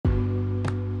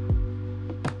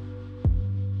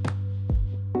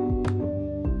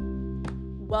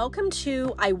Welcome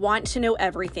to I Want to Know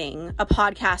Everything, a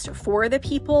podcast for the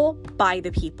people, by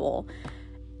the people.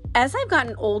 As I've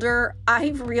gotten older,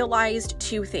 I've realized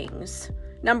two things.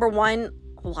 Number one,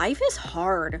 life is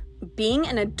hard. Being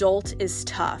an adult is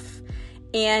tough.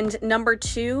 And number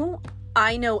two,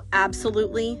 I know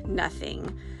absolutely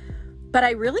nothing. But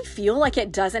I really feel like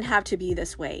it doesn't have to be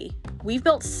this way. We've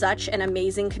built such an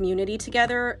amazing community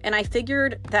together, and I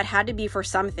figured that had to be for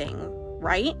something,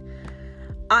 right?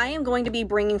 I am going to be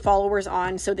bringing followers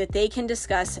on so that they can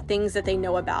discuss things that they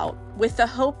know about, with the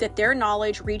hope that their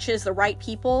knowledge reaches the right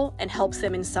people and helps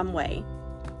them in some way.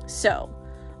 So,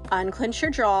 unclench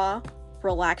your jaw,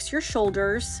 relax your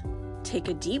shoulders, take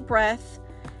a deep breath,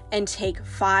 and take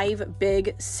 5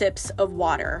 big sips of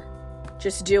water.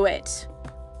 Just do it.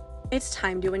 It's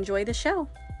time to enjoy the show.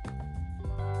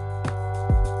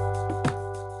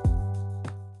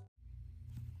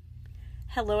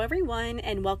 Hello everyone,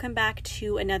 and welcome back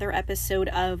to another episode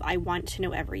of I Want to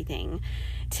Know Everything.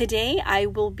 Today I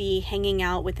will be hanging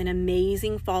out with an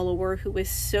amazing follower who is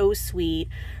so sweet.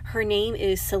 Her name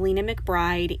is Celena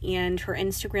McBryde, and her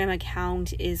Instagram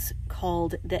account is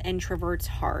called The Introvert's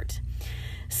Heart.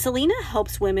 Celena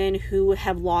helps women who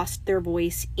have lost their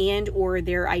voice and or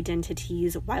their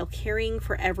identities while caring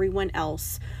for everyone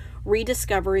else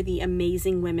rediscover the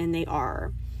amazing women they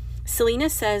are. Celena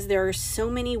says there are so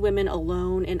many women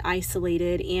alone and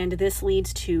isolated, and this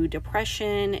leads to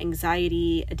depression,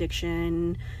 anxiety,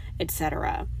 addiction,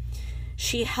 etc.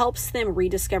 She helps them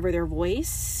rediscover their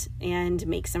voice and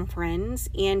make some friends,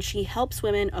 and she helps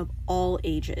women of all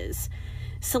ages.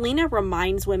 Celena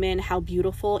reminds women how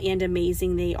beautiful and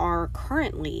amazing they are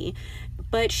currently,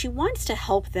 but she wants to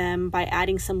help them by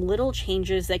adding some little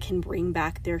changes that can bring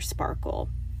back their sparkle.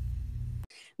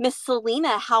 Miss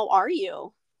Celena, how are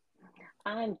you?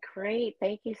 I'm great.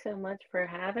 Thank you so much for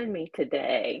having me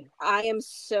today. I am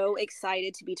so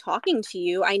excited to be talking to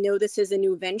you. I know this is a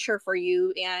new venture for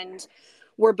you, and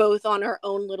we're both on our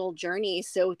own little journey.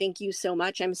 So thank you so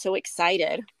much. I'm so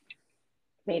excited.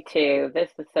 Me too.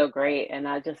 This is so great. And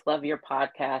I just love your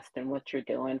podcast and what you're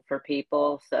doing for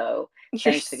people. So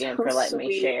thanks again for letting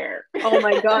me share. Oh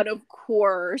my God, of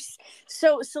course.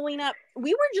 So Celena,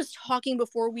 we were just talking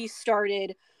before we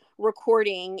started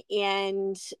recording,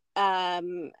 and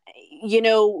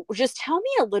just tell me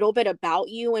a little bit about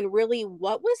you, and really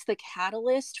what was the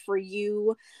catalyst for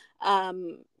you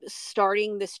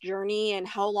starting this journey, and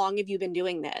how long have you been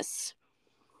doing this?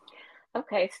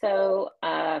 Okay, so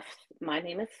my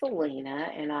name is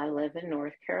Celena, and I live in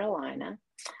North Carolina.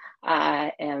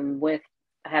 I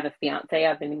have a fiance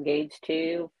I've been engaged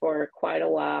to for quite a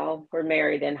while. We're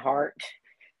married in heart.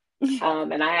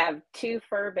 And I have 2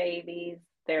 fur babies.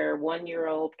 They're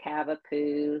 1-year-old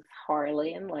Cavapoos,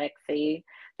 Harley and Lexi.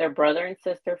 They're brother and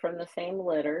sister from the same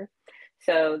litter.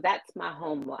 So that's my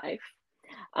home life.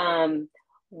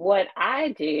 What I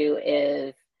do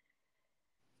is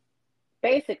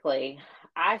basically,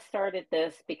 I started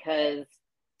this because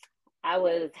I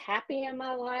was happy in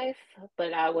my life,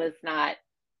 but I was not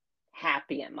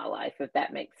happy in my life, if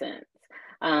that makes sense.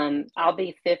 I'll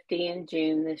be 50 in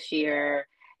June this year.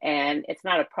 And it's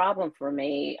not a problem for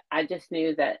me. I just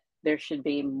knew that there should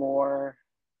be more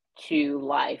to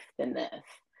life than this.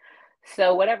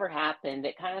 So whatever happened,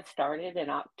 it kind of started in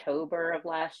October of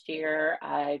last year.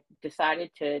 I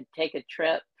decided to take a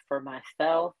trip for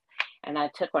myself, and I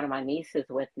took one of my nieces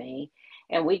with me.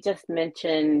 And we just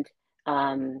mentioned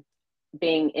being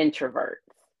introverts.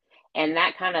 And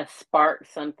that kind of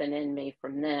sparked something in me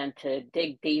from then to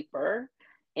dig deeper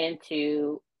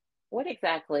into what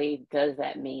exactly does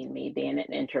that mean, me being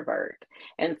an introvert?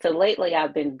 And so lately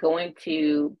I've been going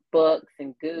to books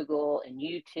and Google and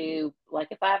YouTube. Like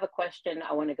if I have a question,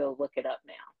 I want to go look it up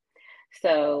now.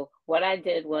 So what I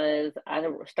did was I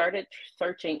started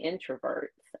searching introverts,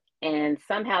 and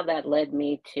somehow that led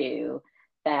me to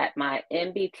that my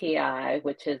MBTI,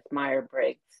 which is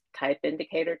Myers-Briggs Type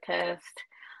Indicator Test,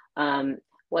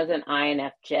 was an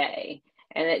INFJ.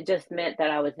 And it just meant that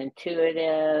I was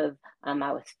intuitive,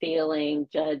 I was feeling,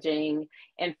 judging.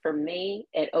 And for me,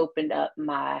 it opened up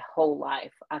my whole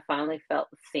life. I finally felt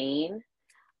seen.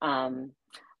 I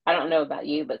don't know about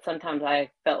you, but sometimes I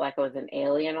felt like I was an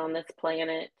alien on this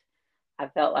planet. I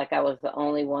felt like I was the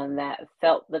only one that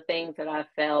felt the things that I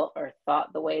felt or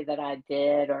thought the way that I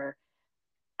did. Or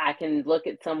I can look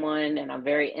at someone and I'm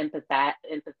very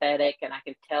empathetic, and I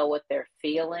can tell what they're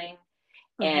feeling.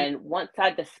 And once I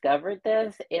discovered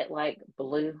this, it like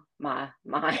blew my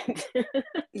mind.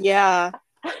 Yeah.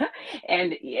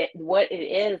 And what it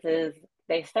is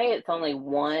they say it's only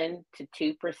 1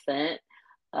 to 2%,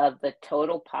 of the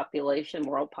total population,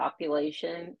 world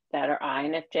population, that are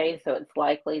INFJ. So it's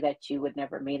likely that you would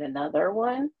never meet another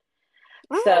one.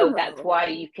 So that's Oh. why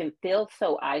you can feel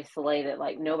so isolated,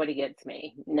 like nobody gets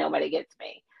me, nobody gets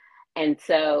me. And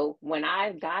so when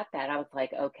I got that, I was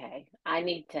like, okay, I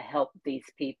need to help these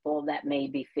people that may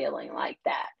be feeling like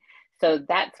that. So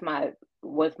that's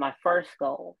was my first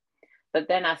goal. But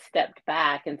then I stepped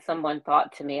back and someone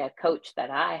thought to me, a coach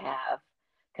that I have,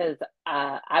 because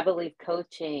I believe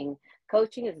coaching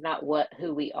is not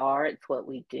who we are, it's what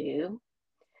we do.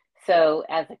 So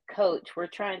as a coach, we're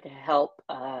trying to help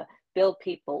build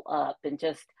people up, and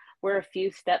just we're a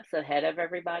few steps ahead of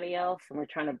everybody else, and we're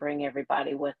trying to bring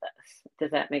everybody with us.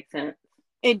 Does that make sense?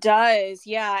 It does,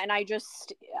 yeah. And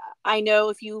I know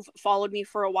if you've followed me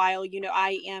for a while,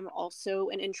 I am also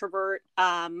an introvert,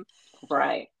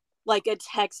 Right. like a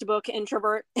textbook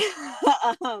introvert.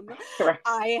 um, Right.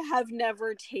 I have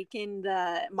never taken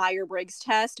the Myers-Briggs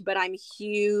test, but I'm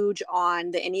huge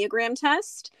on the Enneagram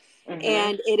test. Mm-hmm.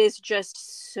 And it is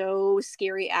just so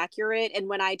scary accurate. And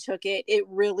when I took it, it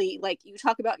really, like, you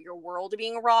talk about your world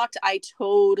being rocked.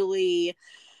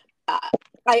 Uh,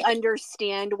 I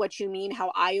understand what you mean,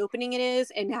 how eye-opening it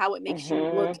is, and how it makes you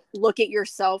Mm-hmm. look at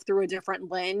yourself through a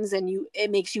different lens, and it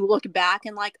makes you look back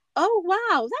and like, oh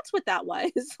wow, that's what that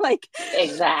was. Like, how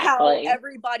Exactly.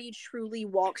 everybody truly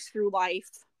walks through life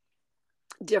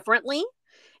differently.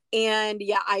 And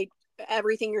yeah, I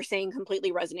everything you're saying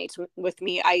completely resonates with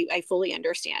me. I fully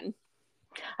understand.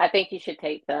 I think you should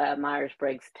take the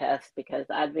Myers-Briggs test, because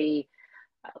I'd be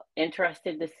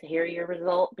interested to hear your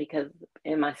result, because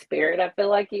in my spirit, I feel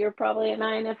like you're probably an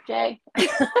INFJ.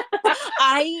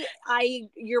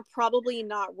 You're probably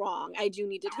not wrong. I do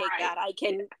need to take Right. that. I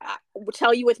can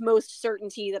tell you with most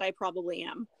certainty that I probably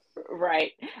am.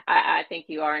 Right. I think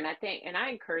you are. And I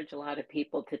encourage a lot of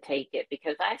people to take it,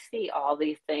 because I see all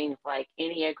these things like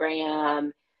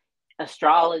Enneagram,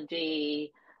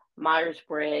 astrology,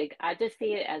 Myers-Briggs. I just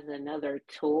see it as another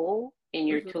tool in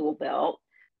your Hmm. tool belt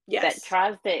that Yes.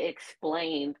 tries to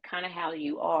explain kind of how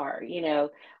you are.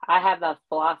 I have a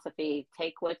philosophy: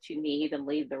 take what you need and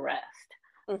leave the rest.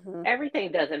 Hmm.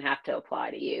 Everything doesn't have to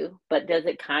apply to you, but does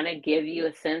it kind of give you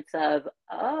a sense of,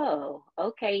 oh,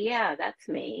 okay, yeah, that's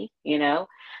me?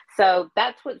 So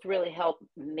that's what's really helped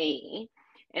me.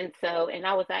 And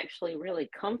I was actually really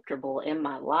comfortable in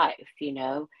my life,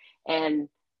 and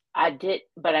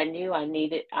but I knew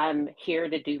I'm here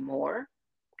to do more.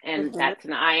 And Hmm. that's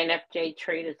an INFJ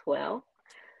trait as well.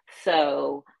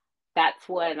 So that's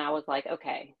when I was like,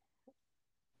 okay,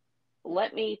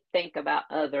 let me think about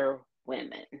other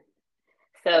women.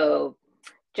 So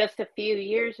just a few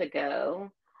years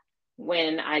ago,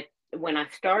 when I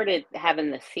started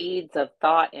having the seeds of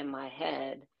thought in my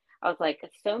head, I was like,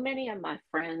 so many of my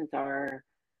friends are,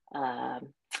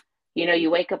 um, you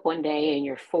wake up one day and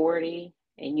you're 40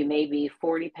 and you may be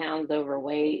 40 pounds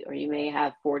overweight, or you may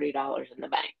have $40 in the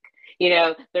bank.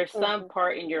 There's some Hmm.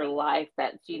 part in your life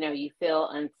that's, you feel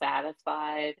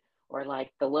unsatisfied, or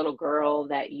like the little girl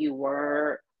that you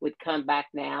were would come back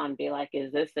now and be like,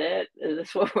 is this it? Is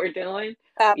this what we're doing?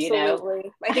 You know?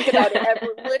 Absolutely. I think about it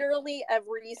literally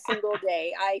every single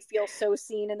day. I feel so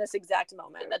seen in this exact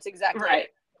moment. That's exactly Right.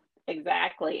 it.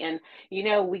 Exactly. And,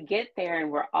 we get there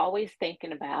and we're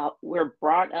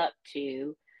brought up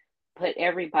to put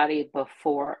everybody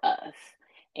before us,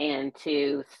 and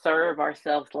to serve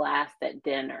ourselves last at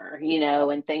dinner,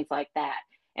 and things like that.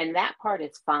 And that part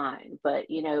is fine, but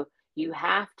you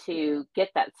have to get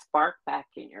that spark back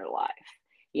in your life,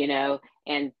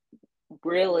 and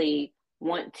really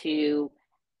want to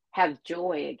have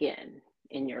joy again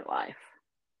in your life.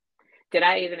 Did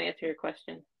I even answer your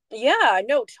question? Yeah,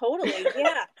 no, totally.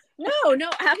 Yeah. No, no,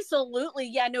 absolutely.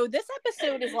 Yeah, no, this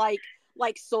episode is like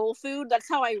soul food. That's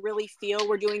how I really feel.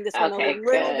 We're doing this one a Okay,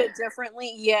 little good. bit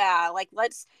differently. Yeah, like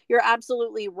you're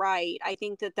absolutely right. I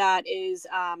think that is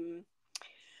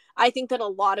I think that a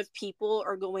lot of people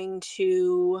are going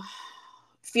to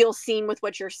feel seen with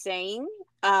what you're saying.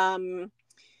 Um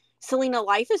Celena,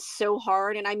 life is so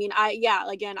hard. And I mean, yeah,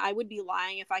 again, I would be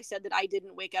lying if I said that I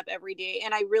didn't wake up every day.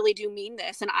 And I really do mean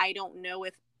this. And I don't know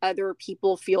if other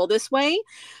people feel this way.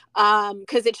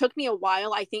 Because it took me a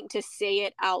while, I think, to say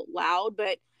it out loud.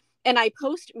 And I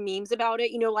post memes about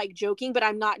it, like joking, but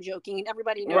I'm not joking. And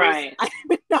everybody knows Right.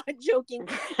 I'm not joking.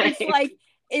 It's Right. like,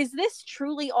 is this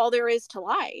truly all there is to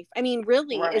life? I mean,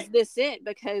 really, is Right. this it?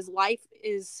 Because life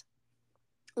is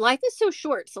so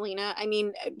short, Celena. I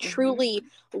mean, Mhm. truly,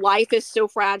 life is so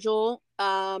fragile.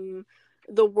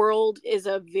 The world is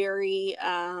a very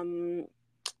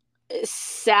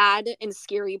sad and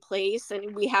scary place,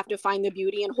 and we have to find the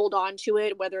beauty and hold on to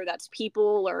it, whether that's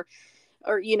people or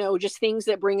or, just things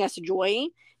that bring us joy.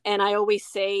 And I always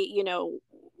say,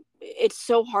 it's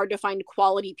so hard to find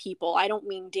quality people. I don't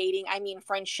mean dating, I mean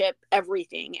friendship,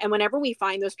 everything. And whenever we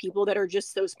find those people that are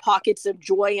just those pockets of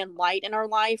joy and light in our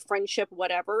life, friendship,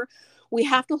 whatever, we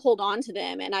have to hold on to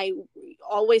them. And I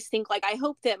always think, like, I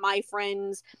hope that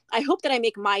I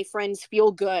make my friends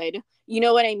feel good. You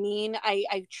know what I mean?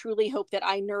 I truly hope that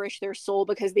I nourish their soul,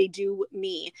 because they do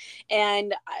me.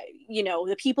 And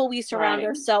the people we surround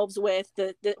ourselves with,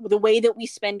 the way that we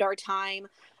spend our time,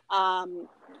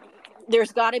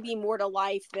 there's got to be more to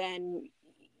life than,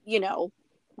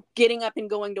 getting up and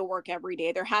going to work every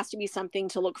day. There has to be something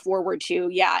to look forward to.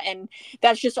 Yeah. And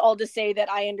that's just all to say that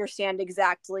I understand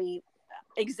exactly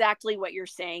what you're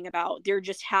saying about, there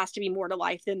just has to be more to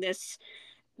life than this,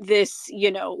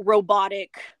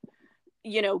 robotic,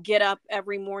 get up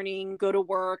every morning, go to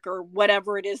work, or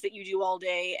whatever it is that you do all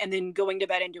day, and then going to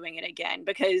bed and doing it again.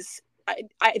 Because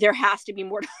there has to be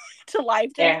more to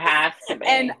life. There has to be.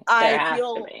 And I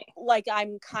feel like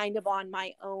I'm kind of on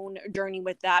my own journey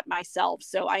with that myself.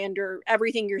 So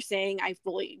everything you're saying, I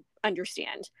fully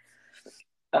understand.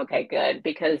 Okay, good.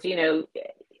 Because, because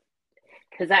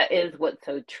that is what's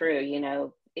so true.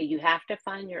 You have to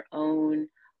find your own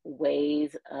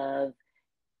ways of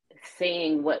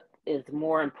seeing what is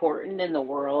more important in the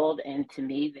world, and to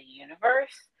me, the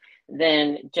universe,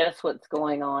 than just what's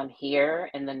going on here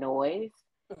and the noise.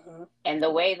 Mm-hmm. And the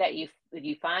way that you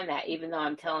find that, even though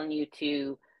I'm telling you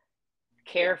to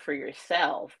care for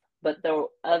yourself, but the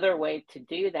other way to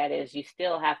do that is you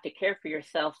still have to care for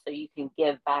yourself so you can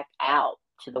give back out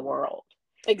to the world.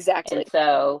 Exactly. And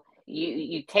so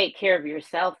you take care of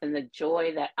yourself, and the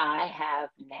joy that I have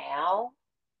now,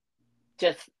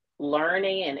 just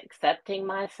learning and accepting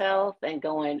myself and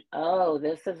going, oh,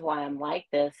 this is why I'm like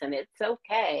this, and it's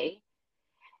okay.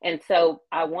 And so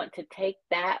I want to take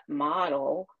that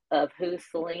model of who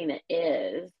Celena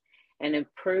is and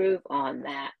improve on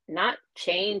that, not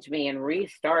change me and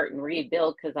restart and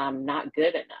rebuild because I'm not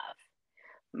good enough.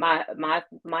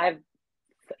 My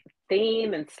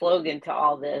theme and slogan to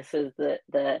all this is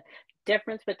the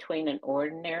difference between an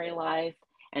ordinary life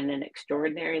and an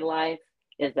extraordinary life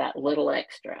is that little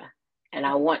extra. And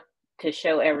I want to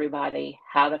show everybody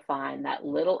how to find that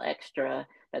little extra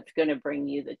that's going to bring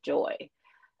you the joy.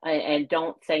 And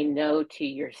don't say no to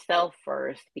yourself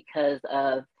first, because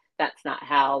of that's not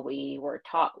how we were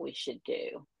taught we should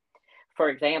do. For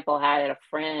example, I had a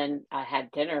friend I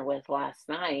had dinner with last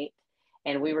night,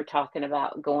 and we were talking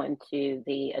about going to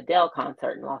the Adele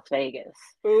concert in Las Vegas.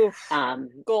 Oof,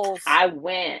 goals. I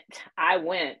went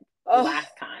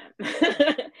last time,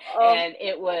 and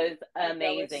it was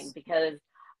amazing because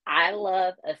I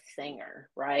love a singer,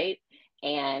 right?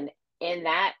 And in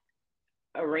that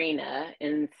arena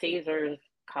in Caesars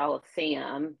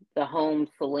Coliseum, the home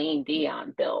Celine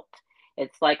Dion built,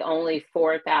 it's like only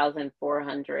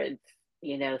 4,400,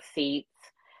 seats.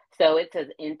 So it's as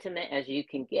intimate as you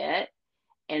can get.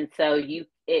 And so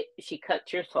she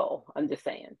cuts your soul. I'm just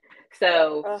saying.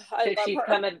 So she's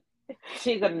coming.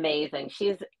 She's amazing.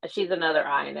 She's another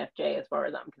INFJ as far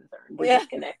as I'm concerned. We're just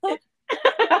connected.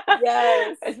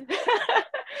 Yes.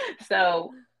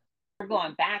 So we're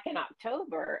going back in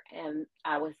October, and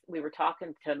I was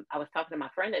talking to my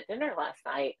friend at dinner last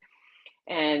night,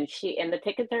 and the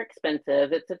tickets are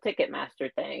expensive. It's a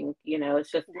Ticketmaster thing,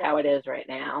 it's just how it is right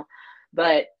now.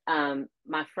 But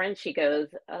my friend, she goes,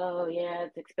 oh yeah,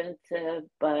 it's expensive,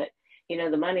 but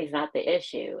the money's not the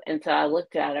issue. And so I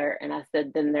looked at her and I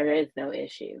said, then there is no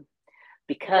issue,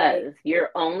 because you're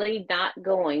only not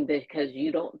going because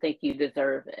you don't think you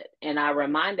deserve it. And I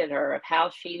reminded her of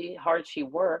how hard she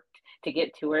worked to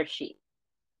get to where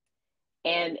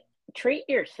and treat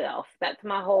yourself. That's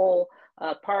my whole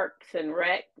Parks and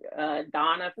Rec,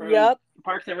 Donna from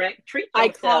Parks and Rec, treat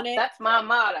yourself. Iconic. That's my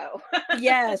motto.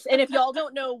 Yes. And if y'all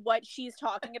don't know what she's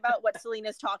talking about, what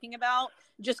Celena's talking about,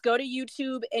 just go to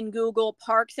YouTube and Google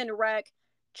Parks and Rec,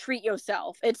 treat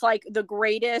yourself. It's like the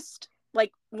greatest,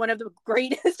 like one of the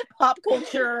greatest pop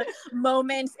culture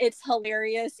moments. It's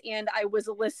hilarious. And I was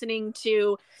listening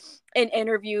to an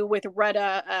interview with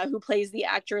Retta, who plays the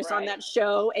actress on that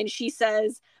show. And she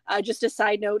says, just a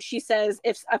side note, she says,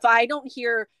 if I don't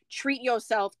hear treat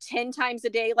yourself 10 times a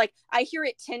day, like I hear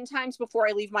it 10 times before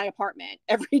I leave my apartment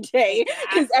every day,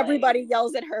 because everybody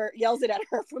yells it at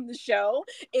her from the show.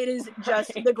 It is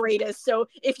just the greatest. So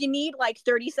if you need like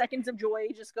 30 seconds of joy,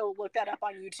 just go look that up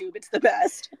on YouTube. It's the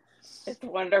best. It's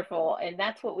wonderful. And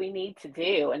that's what we need to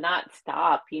do and not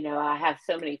stop. I have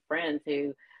so many friends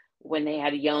who, when they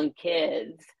had young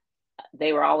kids,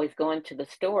 they were always going to the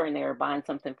store and they were buying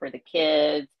something for the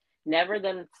kids, never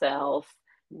themselves,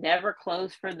 never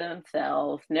clothes for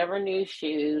themselves, never new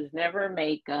shoes, never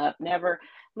makeup, never.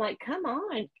 I'm like, come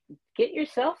on, get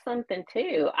yourself something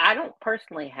too. I don't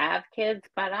personally have kids,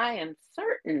 but I am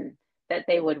certain that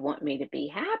they would want me to be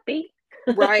happy.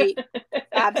 Right. Because,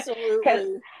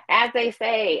 Absolutely. as they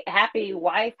say, happy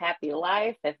wife, happy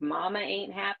life. If mama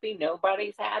ain't happy,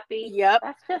 nobody's happy. Yep.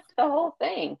 That's just the whole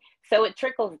thing. So it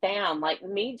trickles down, like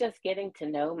me just getting to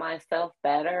know myself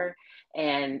better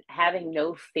and having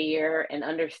no fear and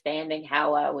understanding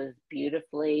how I was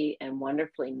beautifully and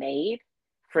wonderfully made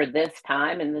for this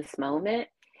time and this moment.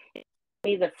 It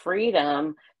gave me the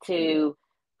freedom to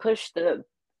push the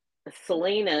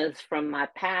Selenas from my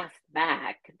past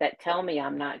back that tell me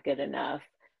I'm not good enough,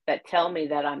 that tell me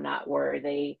that I'm not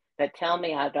worthy, that tell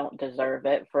me I don't deserve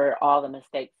it for all the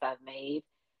mistakes I've made.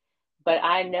 But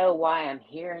I know why I'm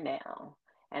here now.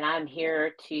 And I'm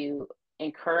here to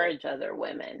encourage other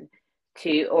women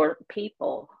to, or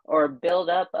people, or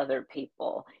build up other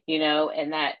people,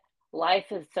 and that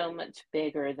life is so much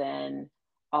bigger than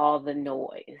all the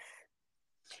noise,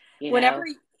 you Whenever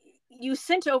know? you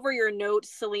sent over your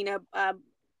notes, Celena,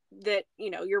 that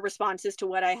your responses to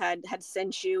what I had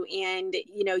sent you, and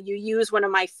you use one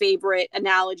of my favorite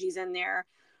analogies in there,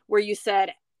 where you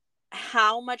said,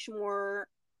 "How much more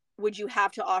would you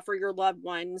have to offer your loved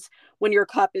ones when your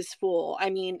cup is full?" I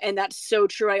mean, and that's so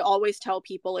true. I always tell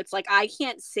people, it's like, I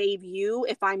can't save you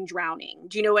if I'm drowning.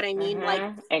 Do you know what I mean? Like,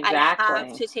 I have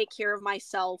Exactly. to take care of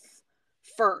myself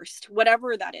first,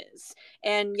 whatever that is.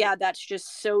 And yeah, that's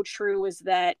just so true, is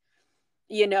that,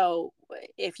 you know,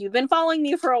 if you've been following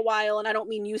me for a while, and I don't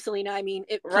mean you, Celena, I mean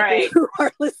people Right. who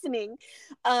are listening,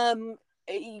 that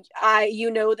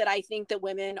I think that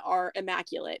women are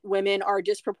immaculate. Women are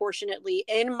disproportionately,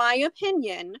 in my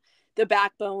opinion, the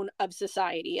backbone of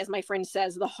society. As my friend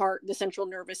says, the heart, the central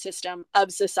nervous system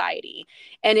of society.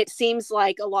 And it seems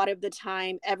like a lot of the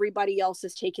time, everybody else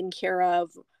is taken care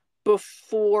of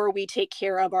before we take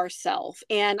care of ourselves.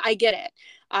 And I get it.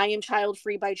 I am child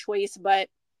free by choice, but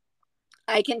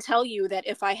I can tell you that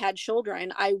if I had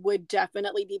children, I would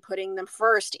definitely be putting them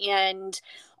first. And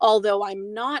although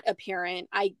I'm not a parent,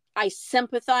 I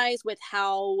sympathize with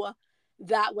how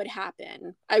that would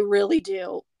happen. I really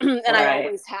do. And I Right.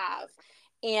 always have.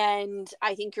 And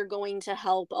I think you're going to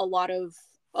help a lot of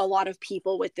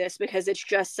people with this, because it's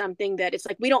just something that, it's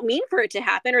like, we don't mean for it to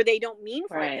happen, or they don't mean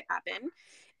for it to Right. happen.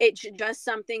 It's just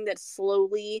something that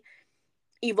slowly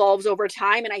evolves over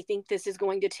time. And I think this is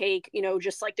going to take,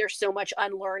 just like there's so much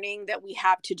unlearning that we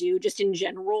have to do just in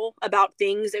general about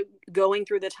things that going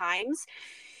through the times,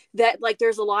 that, like,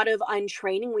 there's a lot of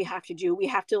untraining we have to do. We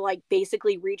have to, like,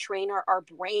 basically retrain our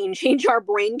brain, change our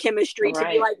brain chemistry to be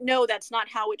Right. like, no, that's not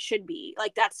how it should be.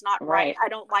 Like, that's not right. Right. I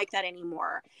don't like that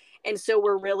anymore. And so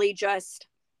we're really just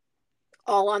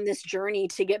all on this journey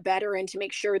to get better, and to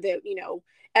make sure that,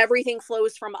 everything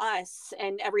flows from us,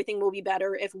 and everything will be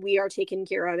better if we are taken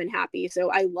care of and happy.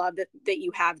 So I love that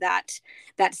you have that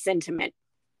sentiment.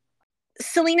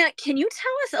 Celena, can you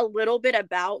tell us a little bit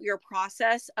about your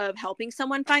process of helping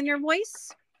someone find their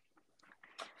voice?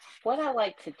 What I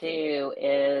like to do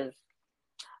is,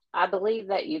 I believe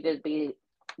that you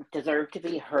deserve to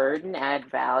be heard and add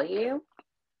value.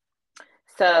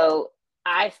 So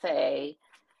I say,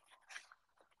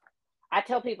 I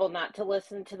tell people not to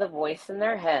listen to the voice in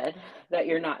their head that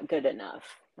you're not good enough,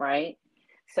 right?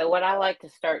 So what I like to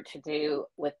start to do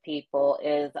with people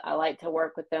is I like to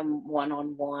work with them one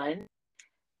on one,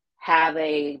 have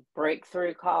a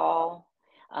breakthrough call,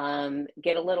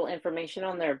 get a little information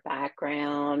on their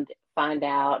background, find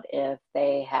out if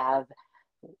they have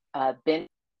been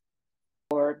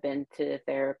or been to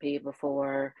therapy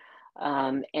before.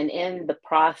 And in the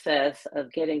process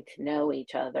of getting to know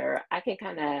each other, I can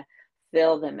kind of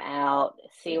fill them out,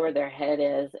 see where their head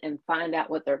is, and find out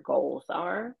what their goals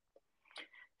are.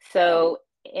 So,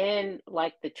 in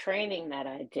like the training that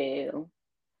I do,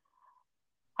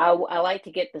 I like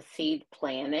to get the seed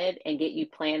planted and get you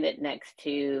planted next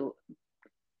to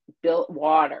built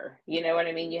water. You know what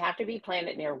I mean? You have to be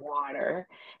planted near water.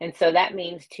 And so that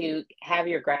means to have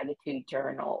your gratitude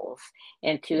journals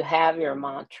and to have your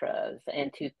mantras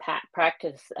and to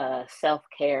practice self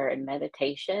care and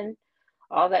meditation.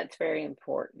 All that's very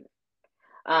important.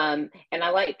 And I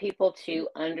like people to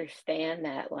understand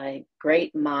that, like,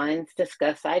 great minds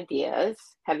discuss ideas.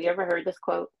 Have you ever heard this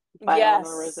quote by Eleanor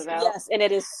Yes, Roosevelt? yes, and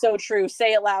it is so true.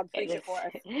 Say it loud, It preach it is, for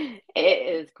us.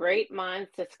 it is great minds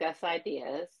discuss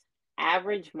ideas,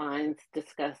 average minds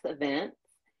discuss events,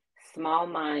 small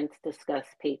minds discuss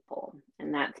people.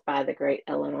 And that's by the great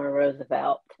Eleanor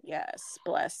Roosevelt. Yes,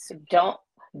 bless. Don't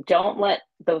don't let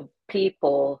the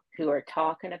people who are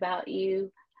talking about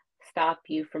you stop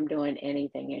you from doing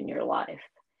anything in your life.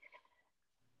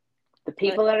 The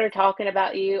people that are talking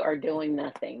about you are doing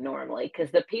nothing normally,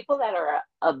 because the people that are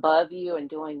above you and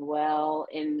doing well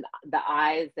in the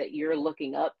eyes that you're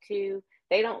looking up to,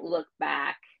 they don't look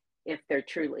back if they're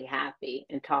truly happy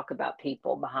and talk about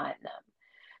people behind them.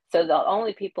 So the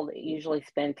only people that usually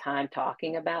spend time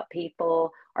talking about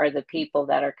people are the people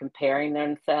that are comparing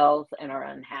themselves and are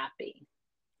unhappy.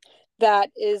 That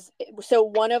is, so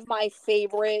one of my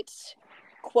favorite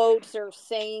quotes or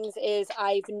sayings is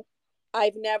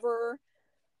I've never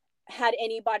had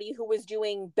anybody who was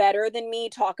doing better than me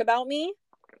talk about me.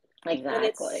 And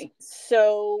Exactly.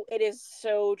 it is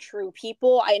so true.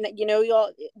 People,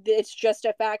 y'all, it's just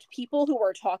a fact. People who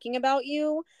are talking about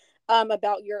you,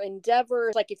 about your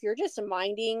endeavors, like if you're just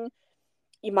minding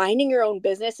your own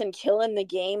business and killing the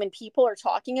game and people are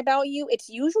talking about you, it's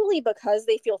usually because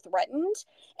they feel threatened,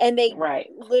 and they Right.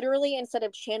 literally, instead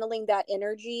of channeling that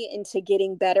energy into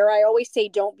getting better, I always say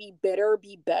don't be bitter,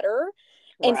 be better.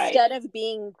 Right. Instead of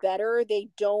being better,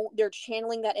 they're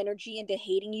channeling that energy into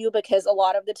hating you, because a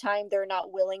lot of the time they're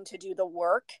not willing to do the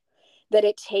work that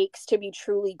it takes to be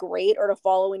truly great or to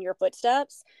follow in your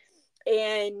footsteps.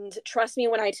 And trust me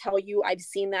when I tell you, I've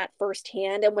seen that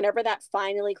firsthand. And whenever that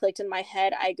finally clicked in my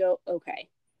head, I go,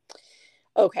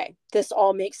 okay, this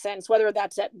all makes sense. Whether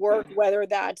that's at work, whether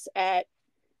that's at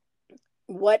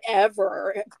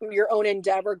whatever, your own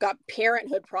endeavor, got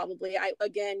parenthood probably.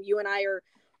 Again, you and I are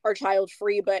child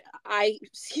free, but I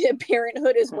see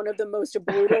parenthood as one of the most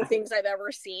brutal things I've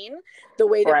ever seen. The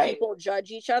way that Right. people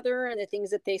judge each other and the things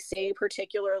that they say,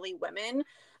 particularly women.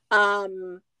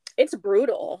 It's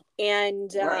brutal.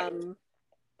 And Right.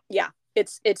 yeah,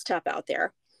 it's tough out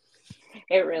there.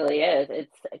 It really is.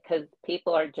 It's because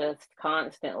people are just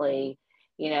constantly,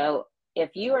 you know,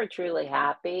 if you are truly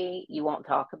happy, you won't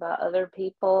talk about other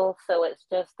people. So it's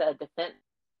just a defense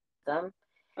system.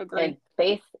 Agree.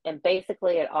 And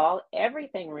basically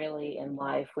everything really in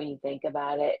life, when you think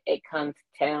about it, it comes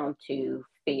down to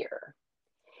fear.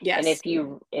 And Yes.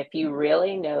 if you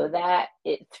really know that,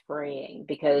 it's freeing,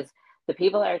 because the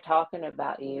people that are talking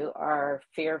about you are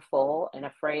fearful and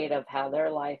afraid of how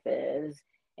their life is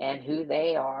and who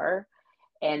they are,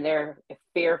 and they're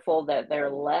fearful that they're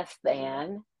less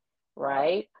than,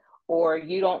 right? Or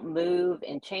you don't move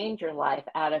and change your life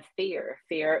out of fear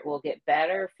it will get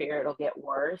better, fear it'll get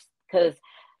worse, because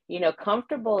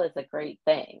comfortable is a great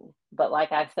thing, but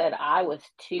like I said, I was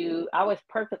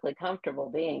perfectly comfortable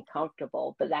being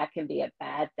comfortable, but that can be a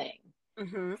bad thing.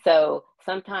 Mm-hmm. So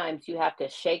sometimes you have to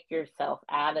shake yourself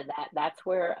out of that. That's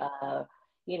where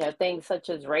things such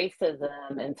as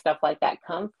racism and stuff like that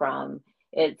come from.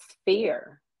 It's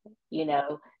fear.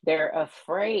 They're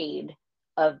afraid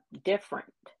of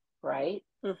different, right?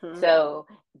 Mm-hmm. So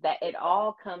that it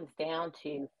all comes down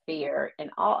to fear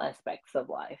in all aspects of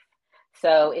life.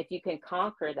 So if you can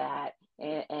conquer that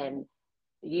and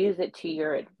use it to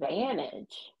your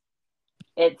advantage,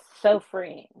 it's so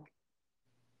freeing.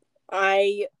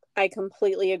 I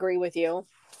completely agree with you.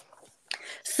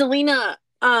 Celena,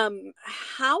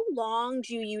 how long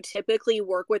do you typically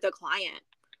work with a client?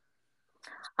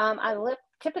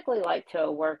 Typically like to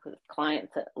work with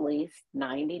clients at least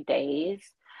 90 days.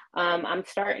 I'm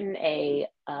starting a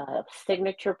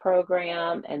signature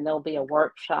program, and there'll be a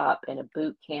workshop and a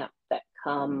boot camp that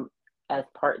come as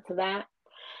parts of that.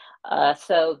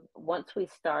 So once we'll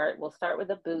start with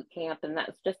a boot camp, and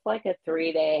that's just like a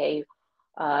 3 day.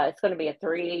 It's going to be a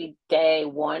 3 day,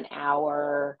 1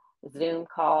 hour Zoom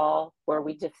call where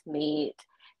we just meet,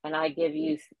 and I give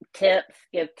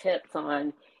tips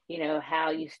on,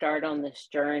 how you start on this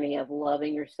journey of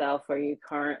loving yourself where you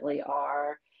currently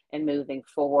are and moving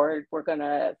forward. We're going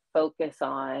to focus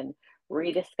on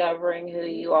rediscovering who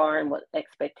you are and what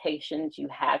expectations you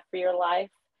had for your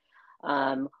life.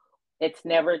 Um, it's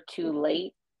never too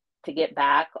late to get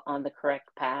back on the correct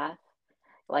path.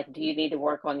 Like, do you need to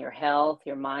work on your health,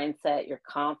 your mindset, your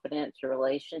confidence, your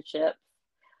relationships?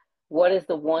 What is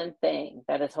the one thing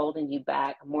that is holding you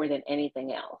back more than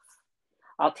anything else?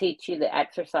 I'll teach you the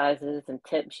exercises and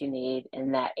tips you need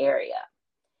in that area.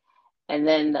 And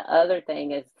then the other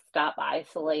thing is stop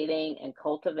isolating and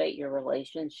cultivate your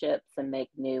relationships and make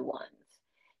new ones.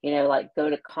 Like go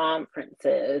to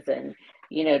conferences and,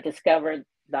 discover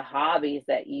the hobbies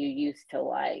that you used to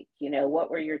like.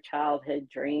 What were your childhood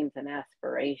dreams and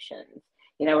aspirations?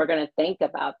 We're going to think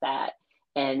about that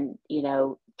and,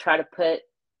 try to put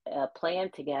a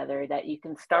plan together that you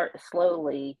can start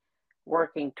slowly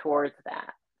working towards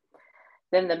that.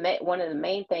 Then one of the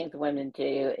main things women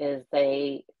do is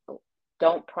they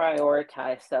don't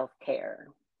prioritize self-care.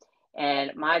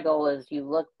 And my goal is you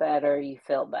look better, you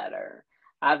feel better.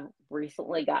 I've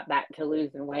recently got back to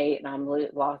losing weight, and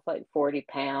lost like 40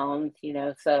 pounds,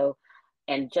 so,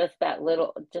 and just that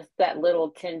little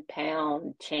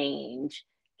 10-pound change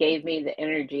gave me the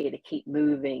energy to keep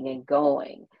moving and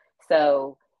going.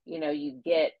 So, you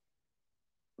get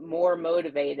more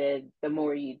motivated the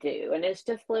more you do. And it's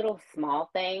just little small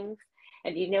things.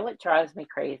 And you know what drives me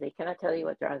crazy? Can I tell you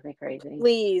what drives me crazy?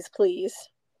 Please, please.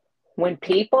 When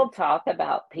people talk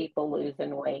about people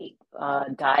losing weight,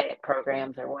 diet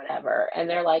programs or whatever, and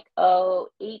they're like, oh,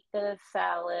 eat this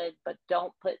salad, but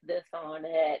don't put this on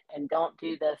it, and don't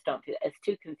do this, don't do that. It's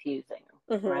too confusing,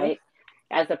 right?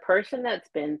 As a person that's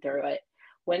been through it,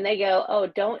 when they go, oh,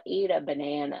 don't eat a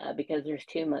banana because there's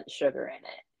too much sugar in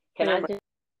it. Can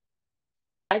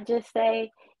I just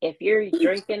say, if you're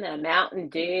drinking a Mountain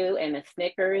Dew and a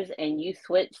Snickers and you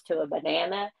switch to a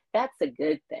banana, that's a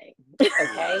good thing,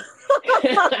 okay?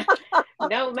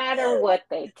 No matter what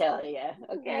they tell you,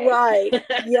 okay? Right.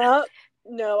 Yep.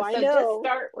 No, I So just know.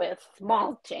 start with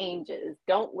small changes.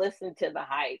 Don't listen to the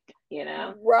hype,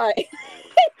 Right.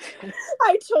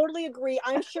 I totally agree.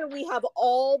 I'm sure we have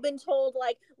all been told,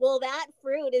 like, well, that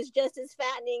fruit is just as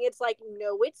fattening. It's like,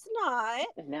 no, it's not.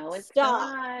 No, it's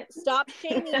Stop. not. Stop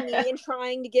shaming me and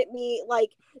trying to get me,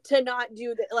 like, to not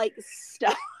do that. Like,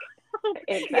 stop.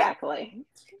 Exactly. Yeah.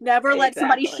 Never let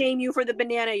somebody Exactly. shame you for the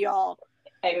banana, y'all.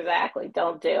 Exactly.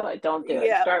 Don't do it. Don't do it.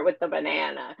 Yeah. Start with the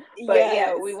banana. But yeah,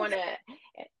 Yes. we want to.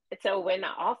 So when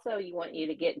also you want you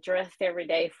to get dressed every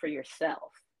day for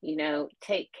yourself,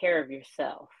 take care of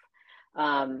yourself.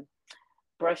 Um,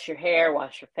 Brush your hair,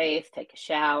 wash your face, take a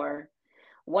shower.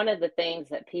 One of the things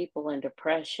that people in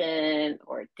depression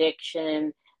or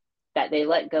addiction that they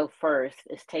let go first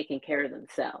is taking care of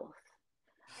themselves.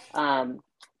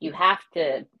 You have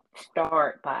to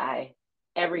start by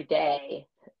every day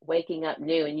waking up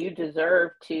new, and you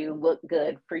deserve to look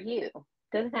good for you.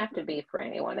 It doesn't have to be for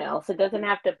anyone else. It doesn't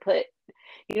have to put,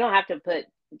 you don't have to put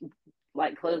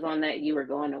like clothes on that you were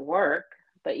going to work,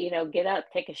 but get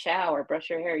up, take a shower,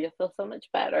 brush your hair, you'll feel so much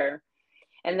better.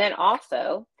 And then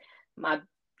also, my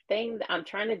thing that I'm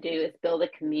trying to do is build a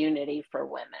community for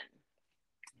women.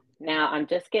 Now, I'm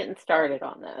just getting started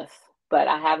on this, but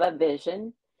I have a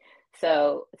vision.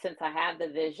 So, since I have the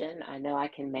vision, I know I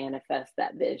can manifest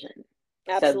that vision.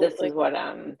 So Absolutely.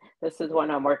 this is what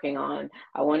I'm working on.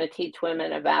 I want to teach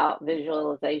women about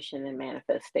visualization and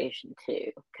manifestation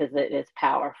too, because it is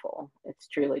powerful. It's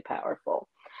truly powerful.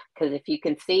 Because if you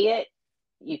can see it,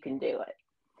 you can do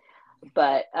it.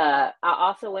 But I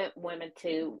also want women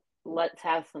to let's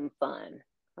have some fun,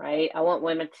 right? I want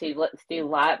women to let's do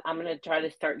live. I am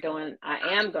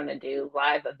going to do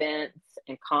live events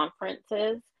and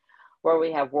conferences where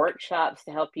we have workshops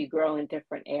to help you grow in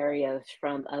different areas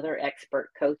from other expert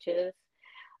coaches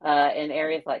in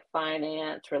areas like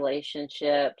finance,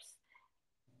 relationships,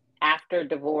 after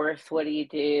divorce, what do you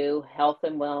do, health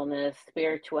and wellness,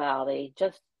 spirituality,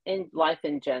 just in life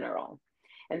in general.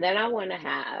 And then I want to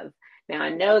have, now I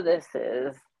know this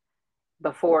is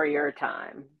before your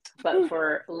time, but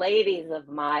for ladies of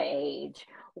my age,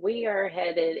 we are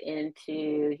headed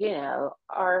into,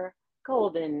 our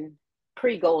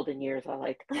pre-golden years, I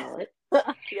like to call it.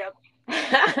 Yep.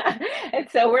 And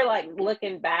so we're like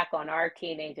looking back on our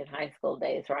teenage and high school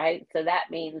days, right? So that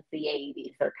means the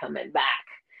 80s are coming back.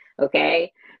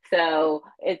 Okay. So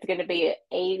it's going to be an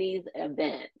 80s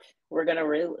event. We're going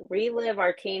to relive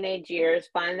our teenage years,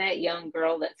 find that young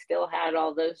girl that still had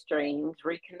all those dreams,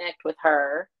 reconnect with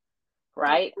her,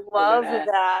 right? Love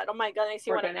that. Oh my God, I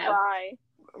see, want to cry.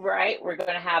 Right. We're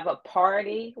going to have a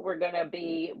party. We're going to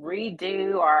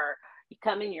redo our, you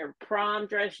come in your prom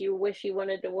dress you wish you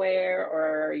wanted to wear,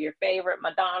 or your favorite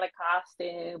Madonna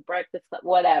costume, breakfast club,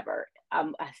 whatever.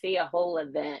 I see a whole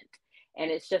event,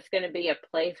 and it's just going to be a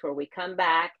place where we come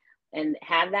back and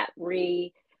have that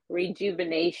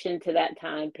rejuvenation to that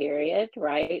time period,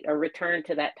 right? Or return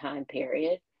to that time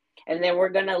period. And then we're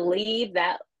going to leave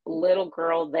that little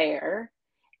girl there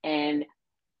and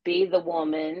be the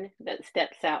woman that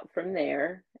steps out from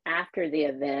there after the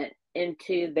event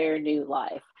into their new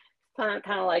life. Kind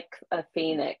of like a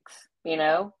phoenix,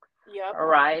 Yep.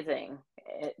 arising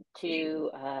to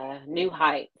new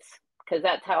heights. Because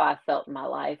that's how I felt in my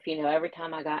life. Every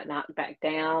time I got knocked back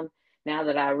down, now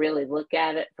that I really look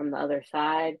at it from the other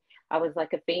side, I was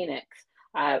like a phoenix.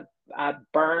 I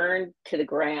burned to the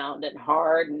ground and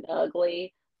hard and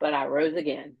ugly, but I rose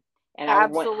again. And I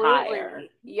went higher.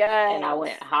 Yes. And I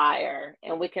went higher.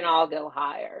 And we can all go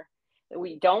higher.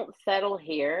 We don't settle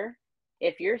here.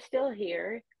 If you're still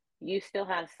here, you still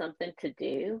have something to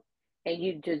do, and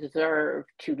you deserve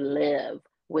to live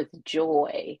with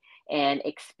joy and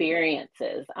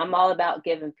experiences. I'm all about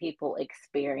giving people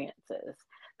experiences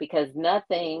because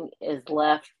nothing is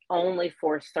left only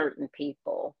for certain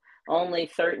people. Only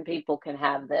certain people can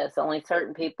have this, only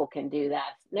certain people can do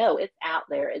that. No, it's out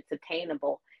there, it's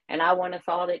attainable, and I want us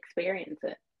all to experience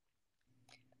it.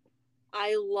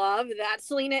 I love that.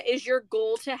 Celena, is your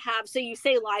goal to have, so you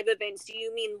say live events, do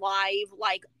you mean live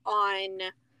like on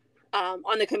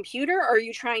the computer, or are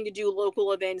you trying to do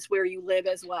local events where you live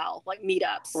as well, like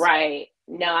meetups? Right.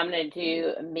 No, I'm going to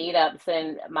do meetups,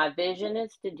 and my vision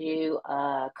is to do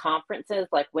conferences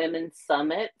like women's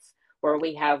summits where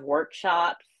we have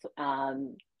workshops,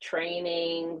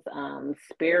 trainings,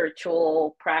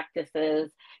 spiritual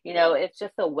practices. It's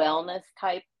just a wellness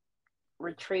type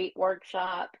retreat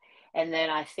workshop. And then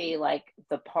I see like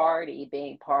the party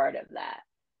being part of that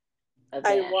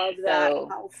I event. love that. So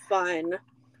How fun.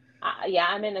 yeah,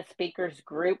 I'm in a speakers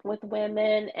group with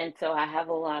women, and so I have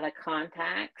a lot of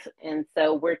contacts, and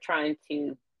so we're trying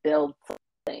to build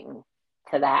something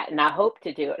to that, and I hope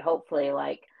to do it hopefully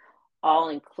like all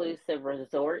inclusive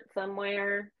resort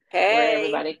somewhere where Hey.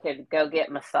 everybody could go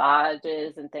get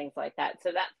massages and things like that.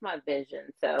 So that's my vision.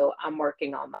 So I'm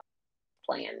working on my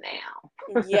plan now.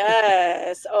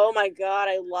 Yes. Oh my God.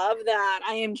 I love that.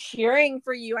 I am cheering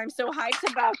for you. I'm so hyped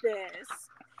about this.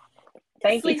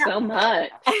 Thank you Selena, so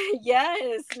much.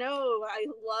 yes. No, I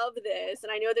love this.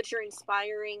 And I know that you're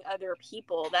inspiring other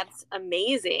people. That's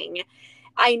amazing.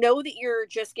 I know that you're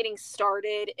just getting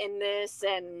started in this,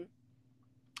 and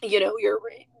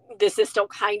this is still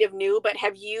kind of new, but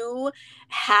have you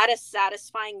had a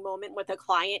satisfying moment with a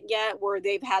client yet where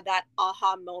they've had that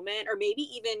aha moment, or maybe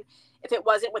even if it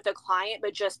wasn't with a client,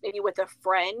 but just maybe with a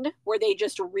friend where they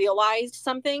just realized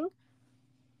something?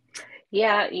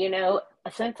 Yeah,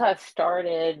 since I've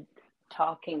started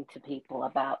talking to people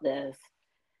about this,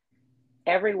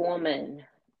 every woman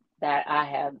that I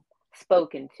have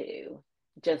spoken to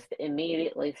just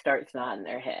immediately starts nodding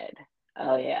their head.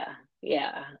 Oh, yeah.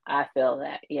 Yeah. I feel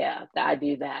that. Yeah. I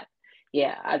do that.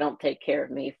 Yeah. I don't take care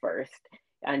of me first.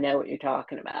 I know what you're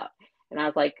talking about. And I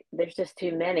was like, there's just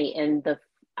too many. And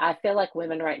I feel like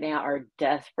women right now are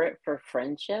desperate for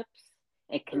friendships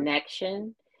and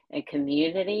connection and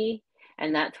community.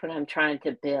 And that's what I'm trying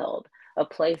to build, a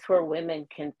place where women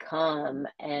can come.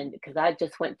 And because I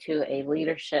just went to a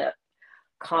leadership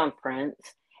conference,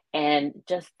 and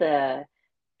just the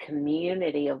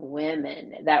community of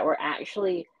women that were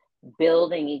actually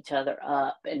building each other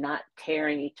up and not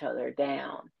tearing each other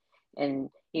down, and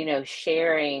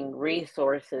sharing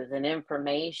resources and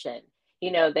information.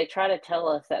 They try to tell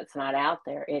us that's not out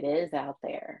there. It is out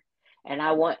there, and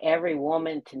I want every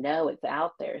woman to know it's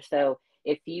out there. So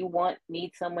if you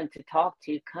need someone to talk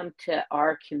to, come to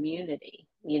our community.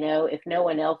 If no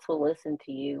one else will listen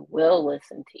to you, we'll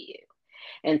listen to you.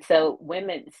 And so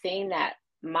women seeing that,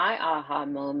 my aha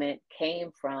moment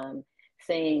came from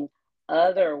seeing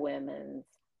other women's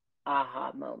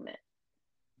aha moment.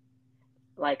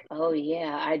 Like, oh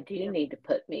yeah, I do Yeah. need to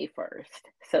put me first.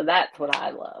 So that's what I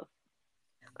love.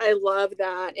 I love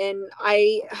that. And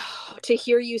to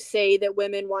hear you say that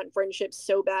women want friendships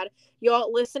so bad,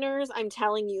 y'all listeners, I'm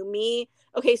telling you,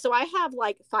 okay, so I have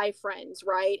like 5 friends,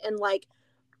 right? And like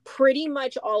pretty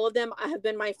much all of them have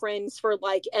been my friends for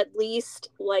like at least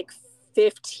like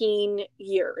 15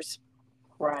 years.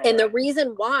 And Right. the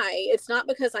reason why, it's not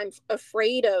because I'm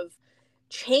afraid of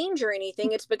change or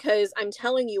anything. It's because I'm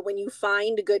telling you, when you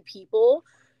find good people,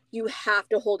 you have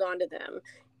to hold on to them.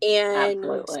 And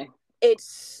Absolutely.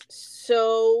 it's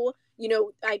so,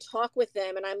 I talk with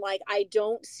them and I'm like, I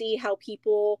don't see how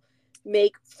people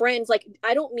make friends. Like,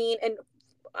 I don't mean, and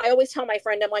I always tell my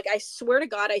friend, I'm like, I swear to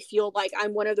God, I feel like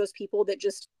I'm one of those people that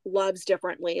just loves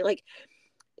differently. Like,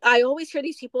 I always hear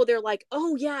these people, they're like,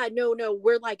 oh yeah, no,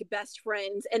 we're like best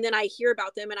friends. And then I hear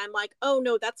about them and I'm like, oh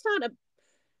no, that's not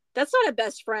a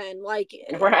best friend. Like,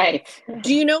 Right.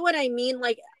 do you know what I mean?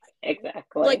 Like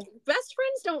Exactly. best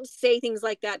friends don't say things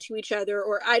like that to each other,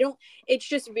 or I don't. It's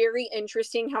just very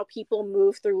interesting how people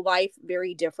move through life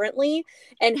very differently,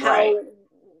 and Right. how,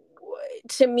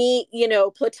 to me,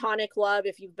 platonic love,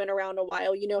 if you've been around a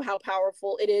while, you know how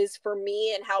powerful it is for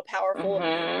me, and how powerful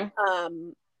Mhm.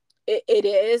 um it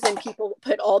is. And people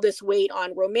put all this weight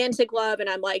on romantic love, and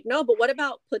I'm like, no, but what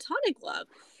about platonic love?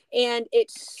 And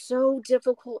it's so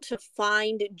difficult to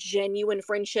find genuine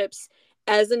friendships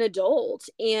as an adult,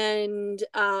 and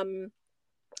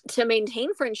to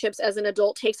maintain friendships as an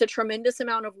adult takes a tremendous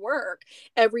amount of work.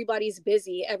 Everybody's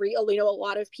busy. A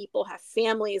lot of people have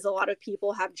families, a lot of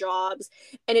people have jobs,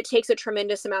 and it takes a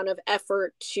tremendous amount of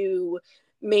effort to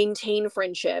maintain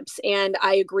friendships. And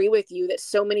I agree with you that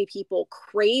so many people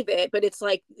crave it, but it's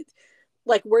like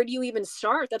like, where do you even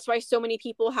start? That's why so many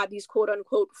people have these quote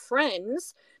unquote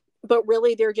friends, but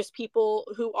really they're just people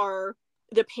who are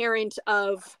the parent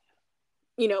of,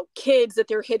 kids that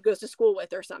their kid goes to school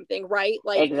with or something, right?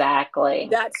 Like, Exactly.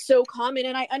 that's so common.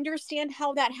 And I understand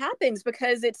how that happens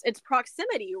because it's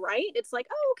proximity, right? It's like,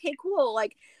 oh, okay, cool.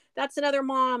 Like, that's another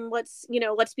mom. Let's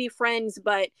be friends.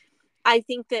 But I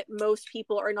think that most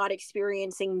people are not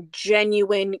experiencing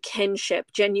genuine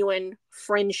kinship, genuine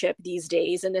friendship these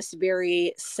days in this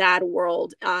very sad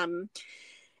world.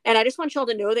 And I just want y'all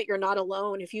to know that you're not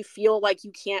alone. If you feel like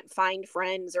you can't find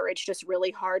friends or it's just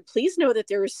really hard, please know that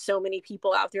there's so many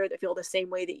people out there that feel the same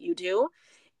way that you do.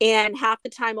 And half the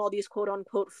time, all these quote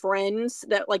unquote friends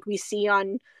that like we see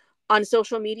on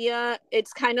social media,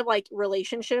 it's kind of like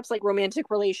relationships, like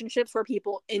romantic relationships where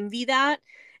people envy that.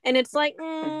 And it's like, you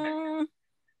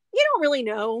don't really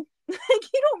know. Like,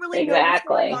 you don't really know what's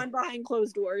going Exactly. on behind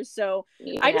closed doors. So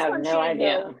I You just have want no you to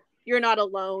idea. know you're not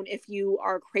alone if you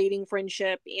are craving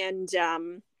friendship, and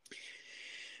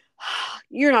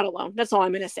you're not alone. That's all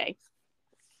I'm going to say.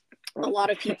 A lot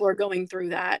of people are going through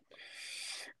that.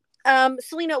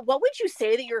 Celena, what would you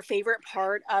say that your favorite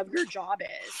part of your job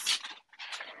is?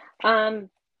 Um,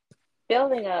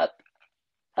 Building up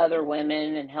other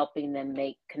women and helping them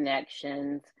make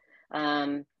connections,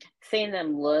 um, seeing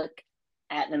them look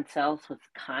at themselves with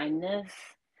kindness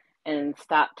and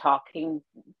stop talking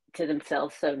to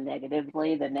themselves so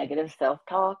negatively, the negative self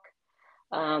talk.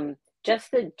 Um, just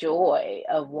the joy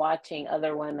of watching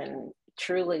other women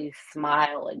truly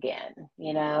smile again,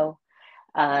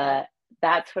 uh,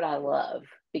 that's what I love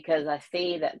because I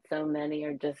see that so many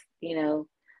are just,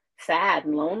 sad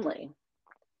and lonely.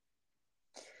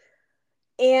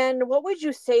 And what would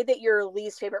you say that your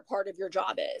least favorite part of your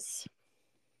job is?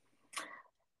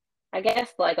 I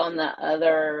guess like on the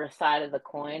other side of the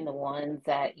coin, the ones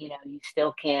that, you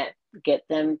still can't get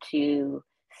them to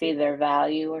see their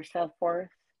value or self-worth,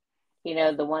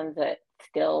 the ones that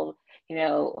still,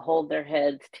 hold their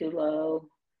heads too low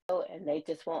and they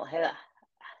just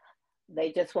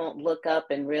won't look up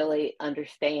and really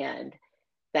understand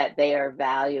that they are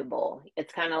valuable.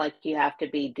 It's kind of like you have to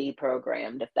be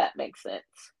deprogrammed, if that makes sense.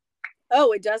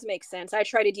 Oh, it does make sense. I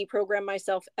try to deprogram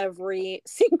myself every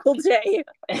single day.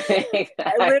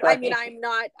 I mean, Exactly.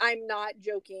 I'm not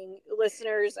joking.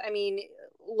 Listeners, I mean,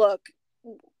 look,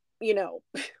 you know,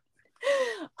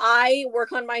 I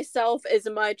work on myself as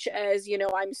much as,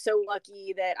 I'm so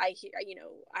lucky that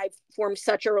I've formed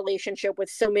such a relationship with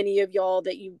so many of y'all,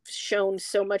 that you've shown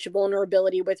so much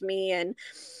vulnerability with me, and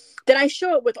that I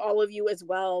show it with all of you as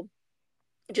well.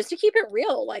 Just to keep it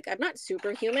real, like, I'm not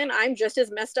superhuman. I'm just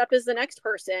as messed up as the next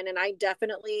person. And I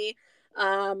definitely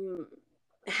um,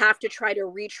 have to try to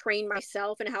retrain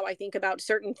myself and how I think about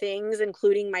certain things,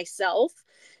 including myself.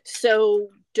 So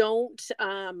don't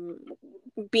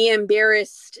be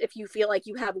embarrassed if you feel like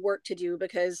you have work to do,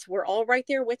 because we're all right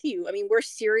there with you. I mean, we're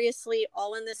seriously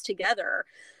all in this together,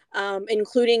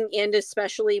 including and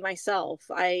especially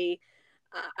myself. I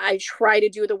try to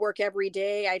do the work every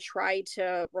day. I try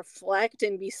to reflect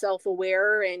and be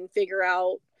self-aware and figure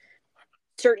out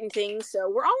certain things. So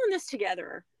we're all in this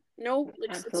together. No,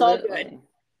 it's all good. Absolutely.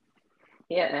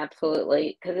 Yeah,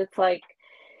 absolutely. Because it's like,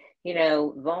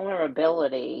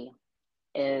 vulnerability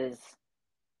is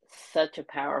such a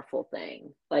powerful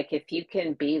thing. Like if you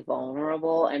can be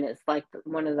vulnerable, and it's like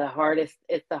one of the hardest,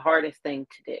 it's the hardest thing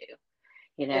to do,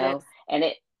 It is. and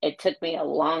it took me a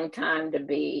long time to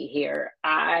be here.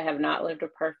 I have not lived a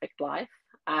perfect life.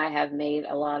 I have made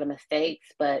a lot of mistakes,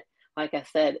 but like I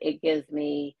said, it gives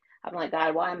me, I'm like,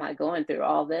 God, why am I going through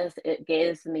all this? It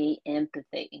gives me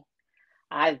empathy.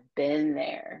 I've been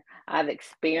there. I've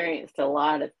experienced a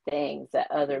lot of things that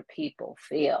other people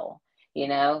feel, you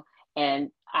know,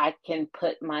 and I can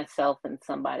put myself in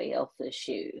somebody else's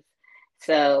shoes.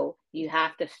 So you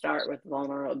have to start with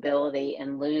vulnerability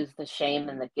and lose the shame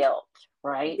and the guilt,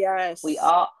 right? We Yes.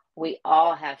 all we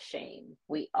all have shame.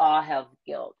 We all have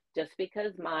guilt. Just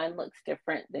because mine looks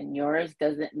different than yours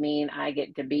doesn't mean I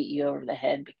get to beat you over the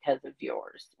head because of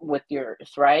yours with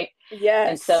yours, right? And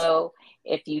Yes. so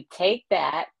if you take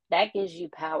that, that gives you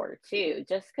power too.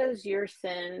 Just because your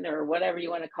sin or whatever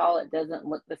you want to call it doesn't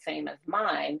look the same as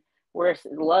mine, we're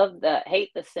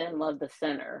hate the sin, love the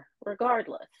sinner,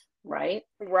 regardless, right?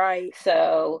 Right.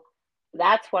 So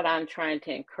that's what I'm trying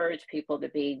to encourage people to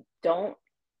be. Don't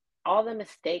All the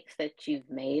mistakes that you've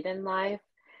made in life,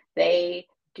 they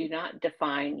do not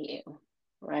define you,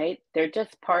 right? They're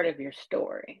just part of your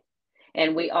story.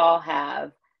 And we all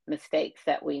have mistakes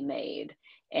that we made.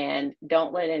 And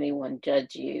don't let anyone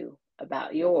judge you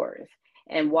about yours.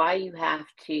 And why you have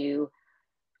to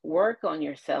work on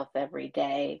yourself every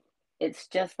day it's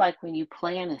just like when you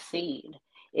plant a seed.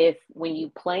 If when you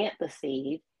plant the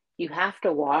seed, you have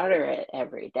to water it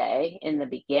every day in the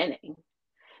beginning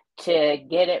to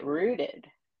get it rooted.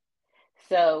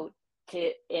 So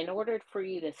in order for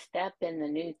you to step in the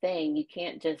new thing, you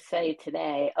can't just say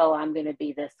today, "Oh, I'm going to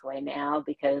be this way now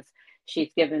because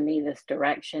she's given me this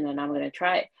direction and I'm going to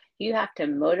try it." You have to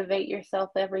motivate yourself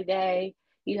every day.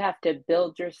 You have to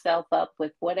build yourself up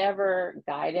with whatever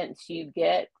guidance you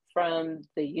get from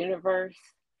the universe.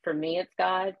 For me, it's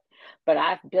God, but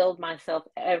I build myself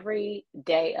every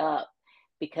day up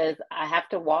because I have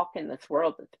to walk in this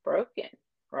world that's broken,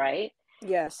 right?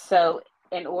 Yes. So,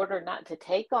 in order not to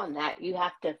take on that, you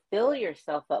have to fill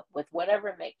yourself up with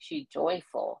whatever makes you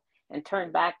joyful and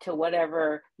turn back to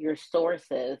whatever your source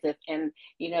is. If and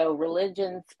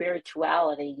religion,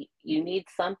 spirituality, you need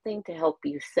something to help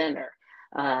you center.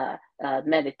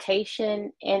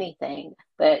 Meditation, anything,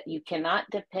 but you cannot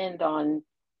depend on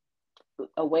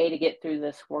a way to get through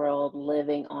this world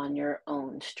living on your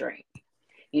own strength.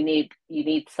 You need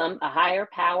a higher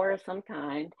power of some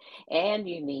kind, and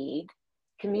you need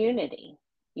community.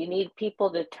 You need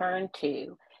people to turn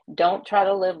to. Don't try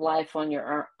to live life on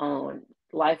your own.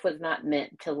 Life was not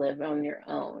meant to live on your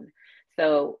own.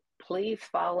 So please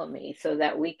follow me so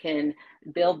that we can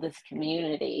build this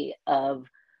community of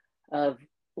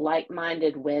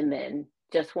like-minded women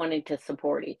just wanting to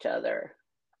support each other.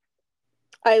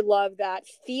 I love that.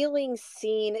 Feeling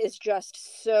seen is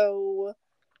just so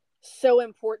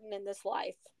important in this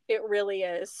life. It really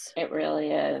is. It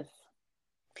really is.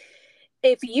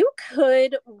 If you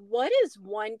could, what is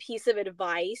one piece of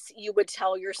advice you would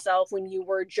tell yourself when you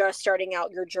were just starting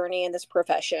out your journey in this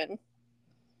profession?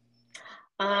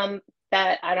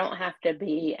 That I don't have to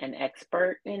be an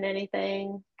expert in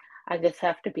anything. I just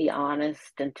have to be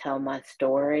honest and tell my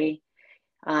story.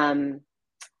 Um,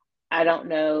 I don't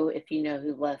know if you know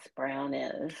who Les Brown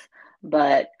is,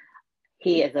 but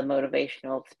he is a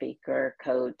motivational speaker,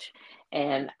 coach,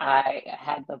 and I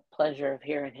had the pleasure of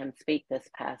hearing him speak this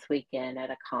past weekend at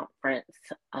a conference.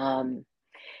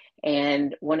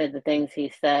 And one of the things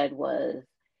he said was,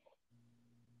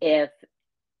 if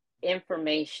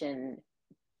information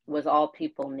was all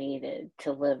people needed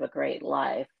to live a great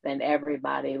life, then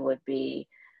everybody would be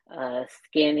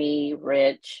skinny,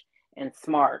 rich, and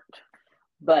smart.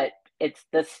 But it's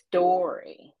the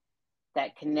story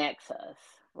that connects us,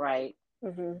 right?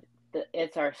 Mm-hmm.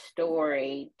 It's our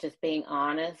story, just being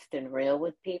honest and real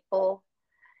with people.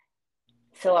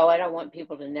 So what I want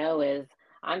people to know is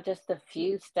I'm just a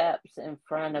few steps in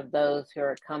front of those who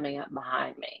are coming up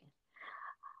behind me.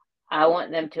 I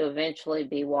want them to eventually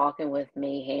be walking with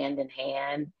me hand in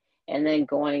hand and then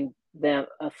going them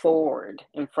forward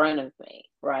in front of me,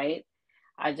 right?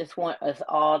 I just want us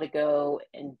all to go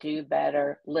and do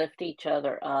better, lift each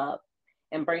other up,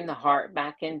 and bring the heart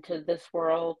back into this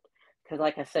world. Because,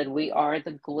 like I said, we are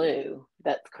the glue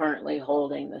that's currently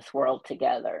holding this world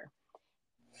together.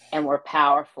 And we're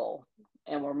powerful,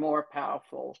 and we're more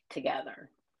powerful together.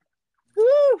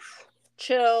 Woo!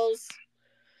 Chills.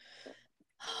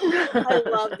 I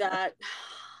love that.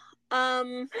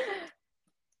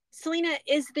 Celena,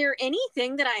 is there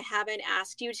anything that I haven't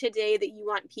asked you today that you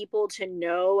want people to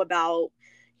know about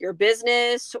your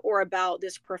business or about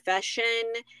this profession?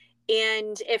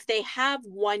 And if they have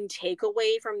one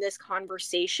takeaway from this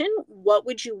conversation, what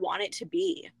would you want it to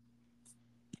be?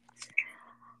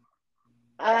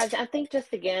 I think just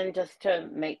to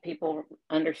make people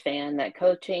understand that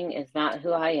coaching is not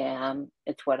who I am,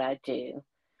 it's what I do.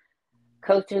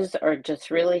 Coaches are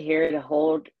just really here to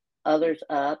hold others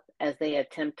up as they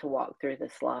attempt to walk through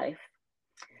this life.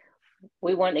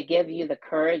 We want to give you the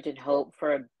courage and hope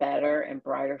for a better and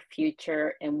brighter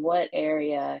future in what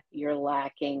area you're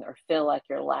lacking or feel like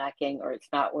you're lacking or it's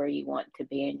not where you want to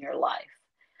be in your life.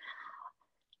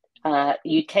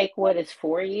 You take what is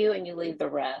for you and you leave the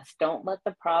rest. Don't let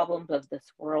the problems of this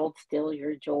world steal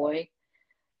your joy.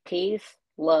 Peace,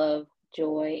 love,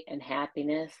 joy, and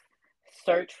happiness.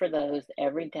 Search for those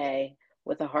every day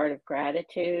with a heart of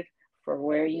gratitude for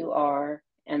where you are,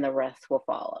 and the rest will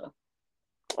follow.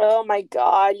 Oh my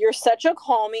God, you're such a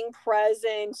calming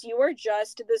presence. You are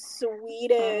just the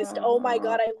sweetest. Oh my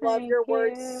God, I love your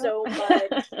words so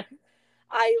much.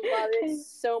 I love it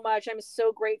so much. I'm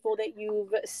so grateful that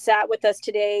you've sat with us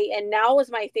today. And now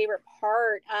is my favorite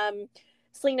part.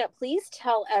 Celena, please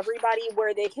tell everybody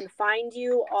where they can find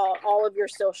you, all of your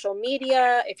social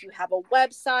media, if you have a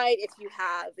website, if you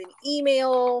have an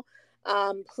email.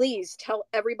 Please tell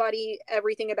everybody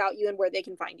everything about you and where they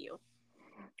can find you.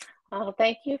 Oh,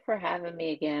 thank you for having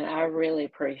me again. I really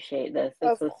appreciate this.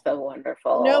 This was so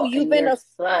wonderful. No, you've and been you're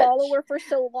a follower for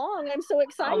so long. I'm so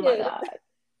excited. Oh my God.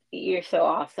 You're so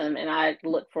awesome, and I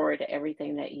look forward to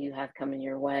everything that you have coming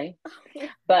your way.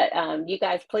 But you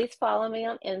guys, please follow me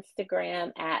on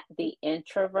Instagram at the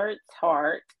Introvert's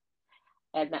Heart,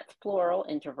 and that's plural,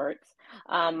 introverts.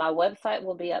 My website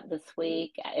will be up this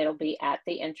week. It'll be at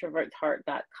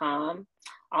theintrovertsheart.com.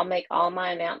 I'll make all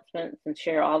my announcements and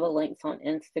share all the links on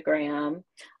Instagram,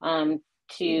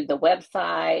 to the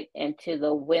website and to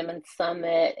the Women's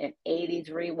Summit and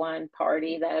 80s Rewind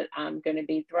party that I'm going to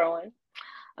be throwing.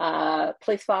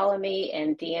 Please follow me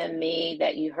and DM me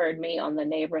that you heard me on the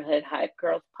Neighborhood Hype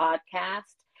Girls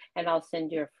podcast, and I'll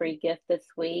send you a free gift this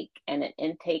week and an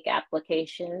intake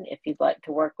application if you'd like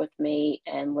to work with me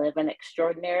and live an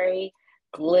extraordinary,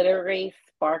 glittery,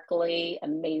 sparkly,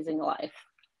 amazing life.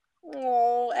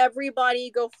 Oh,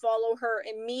 everybody go follow her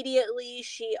immediately.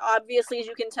 She obviously, as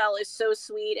you can tell, is so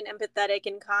sweet and empathetic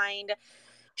and kind.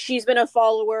 She's been a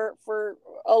follower for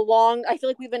I feel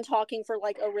like we've been talking for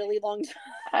like a really long time.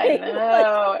 I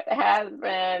know, it has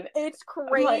been. It's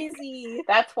crazy. Like,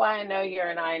 that's why I know you're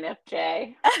an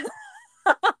INFJ.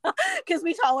 Because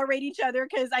we tolerate each other.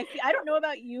 Because I don't know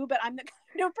about you, but I'm the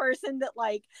kind of person that,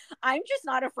 like, I'm just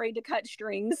not afraid to cut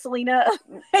strings, Celena.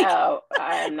 Like, no,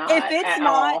 I'm not. If it's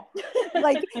not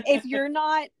like, if you're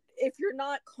not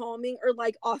calming or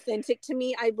like authentic to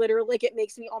me, I literally, like, it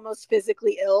makes me almost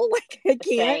physically ill. Like, I can't.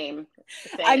 Same.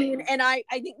 I mean, and I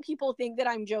think people think that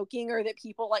I'm joking, or that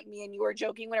people like me and you are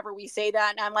joking whenever we say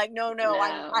that, and I'm like, no.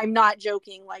 I'm not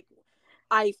joking. Like,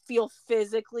 I feel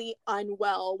physically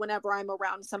unwell whenever I'm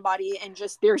around somebody and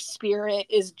just their spirit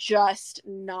is just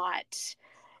not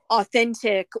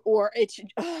authentic, or it's,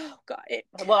 oh God.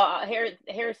 Well,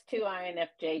 here's 2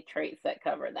 INFJ traits that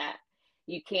cover that.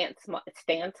 You can't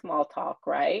stand small talk,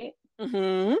 right?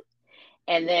 Mm-hmm.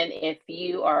 And then if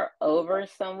you are over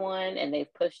someone and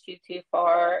they've pushed you too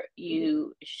far,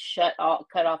 you cut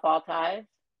off all ties.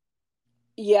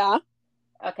 Yeah.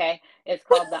 Okay. It's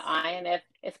called the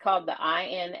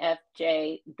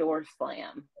INFJ door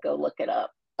slam. Go look it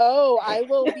up. Oh, I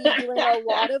will be doing a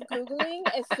lot of Googling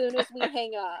as soon as we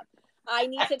hang up. I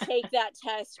need to take that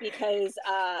test because,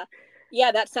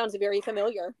 yeah, that sounds very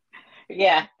familiar.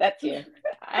 Yeah, that's you.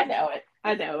 I know it.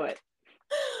 I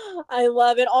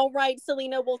love it. All right,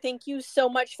 Celena. Well, thank you so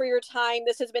much for your time.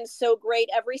 This has been so great.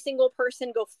 Every single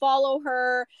person, go follow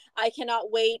her. I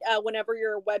cannot wait. Whenever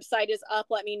your website is up,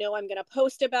 let me know. I'm going to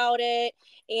post about it.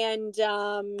 And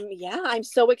yeah, I'm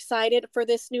so excited for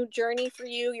this new journey for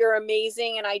you. You're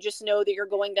amazing. And I just know that you're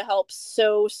going to help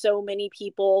so many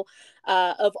people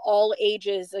of all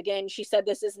ages. Again, she said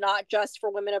this is not just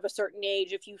for women of a certain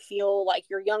age. If you feel like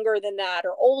you're younger than that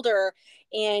or older,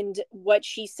 and what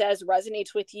she says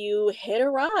resonates with you, hit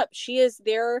her up. She's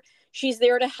there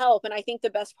to help. And I think the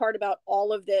best part about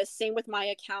all of this, same with my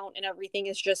account and everything,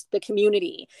 is just the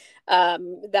community.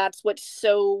 That's what's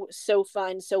so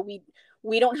fun. So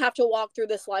we don't have to walk through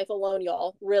this life alone,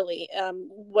 y'all, really.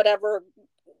 Whatever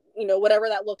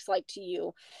that looks like to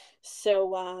you.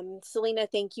 So Celena,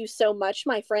 thank you so much,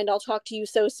 my friend. I'll talk to you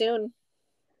so soon.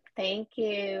 Thank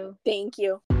you. Thank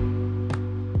you.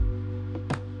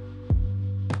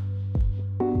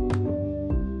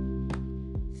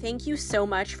 Thank you so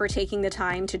much for taking the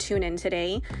time to tune in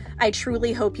today. I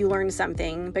truly hope you learned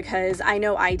something, because I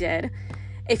know I did.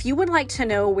 If you would like to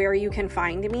know where you can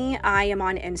find me, I am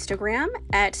on Instagram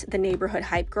at the Neighborhood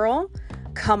Hype Girl.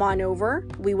 Come on over.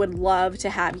 We would love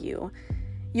to have you.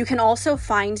 You can also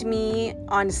find me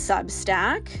on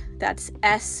Substack. That's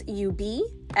SUBSTACK.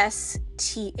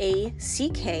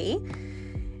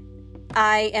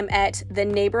 I am at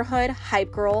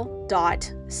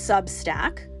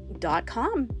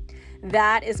theneighborhoodhypegirl.substack.com.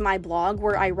 That is my blog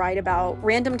where I write about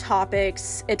random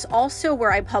topics. It's also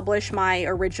where I publish my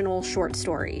original short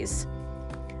stories.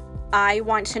 I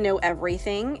Want to Know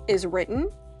Everything is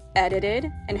written,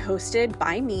 edited, and hosted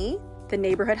by me, the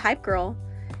Neighborhood Hype Girl.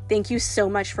 Thank you so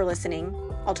much for listening.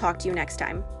 I'll talk to you next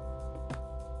time.